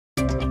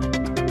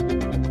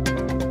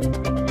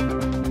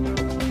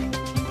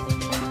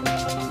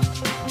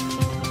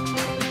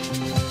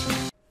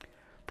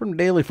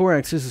Daily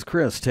Forex. This is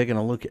Chris taking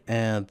a look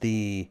at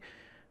the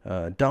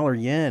dollar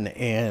yen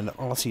and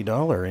Aussie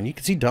dollar. And you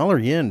can see dollar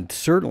yen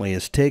certainly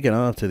has taken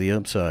off to the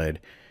upside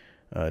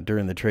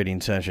during the trading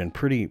session.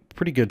 Pretty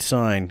good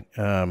sign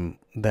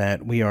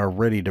that we are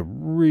ready to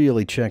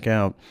really check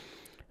out.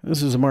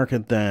 This is a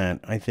market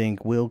that I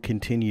think will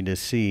continue to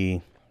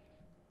see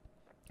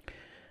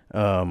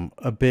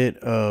a bit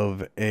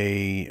of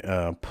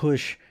a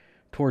push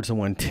towards the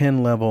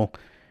 110 level.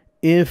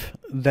 If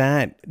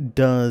that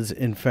does,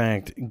 in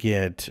fact,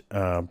 get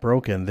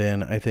broken,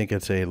 then I think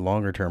it's a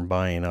longer-term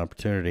buying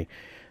opportunity.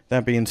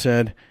 That being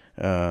said,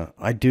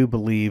 I do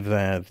believe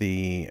that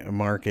the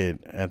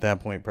market at that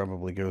point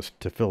probably goes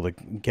to fill the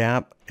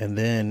gap and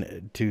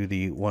then to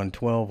the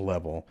 112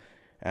 level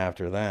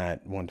after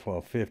that,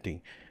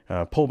 112.50.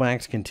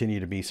 Pullbacks continue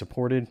to be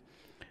supported.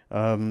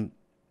 You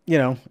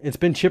know, it's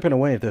been chipping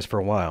away at this for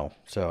a while,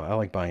 so I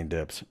like buying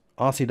dips.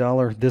 Aussie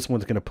dollar, this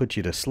one's going to put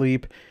you to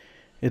sleep.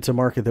 It's a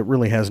market that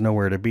really has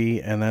nowhere to be,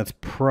 and that's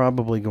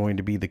probably going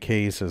to be the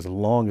case as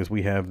long as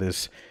we have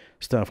this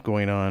stuff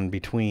going on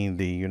between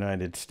the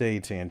United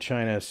States and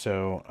China.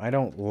 So I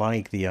don't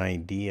like the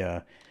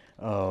idea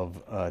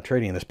of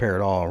trading this pair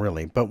at all,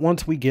 really. But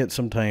once we get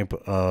some type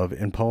of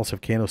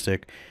impulsive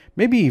candlestick,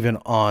 maybe even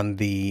on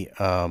the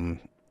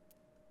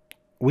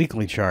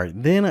weekly chart,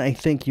 then I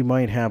think you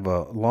might have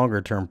a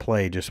longer-term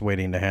play just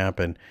waiting to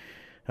happen.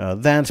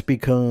 That's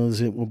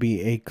because it will be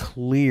a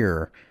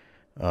clear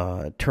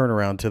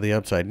turnaround to the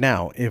upside.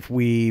 Now, if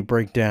we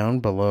break down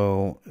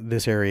below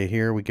this area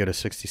here, we go to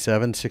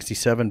 67.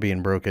 67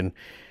 being broken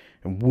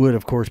would,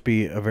 of course,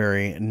 be a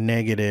very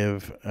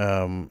negative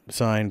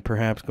sign,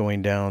 perhaps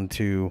going down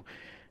to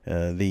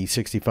the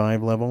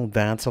 65 level.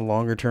 That's a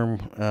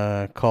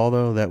longer-term call,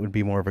 though. That would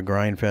be more of a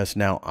grind fest.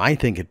 Now, I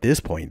think at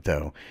this point,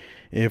 though,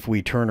 if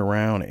we turn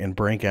around and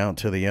break out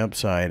to the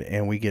upside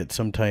and we get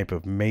some type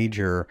of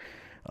major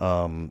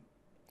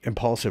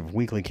impulsive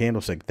weekly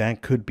candlestick,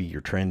 that could be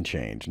your trend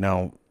change.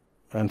 Now,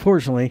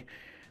 unfortunately,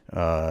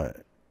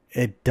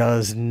 it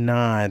does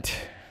not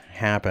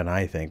happen,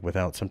 I think,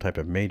 without some type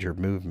of major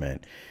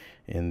movement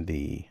in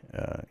the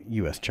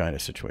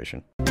U.S.-China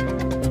situation.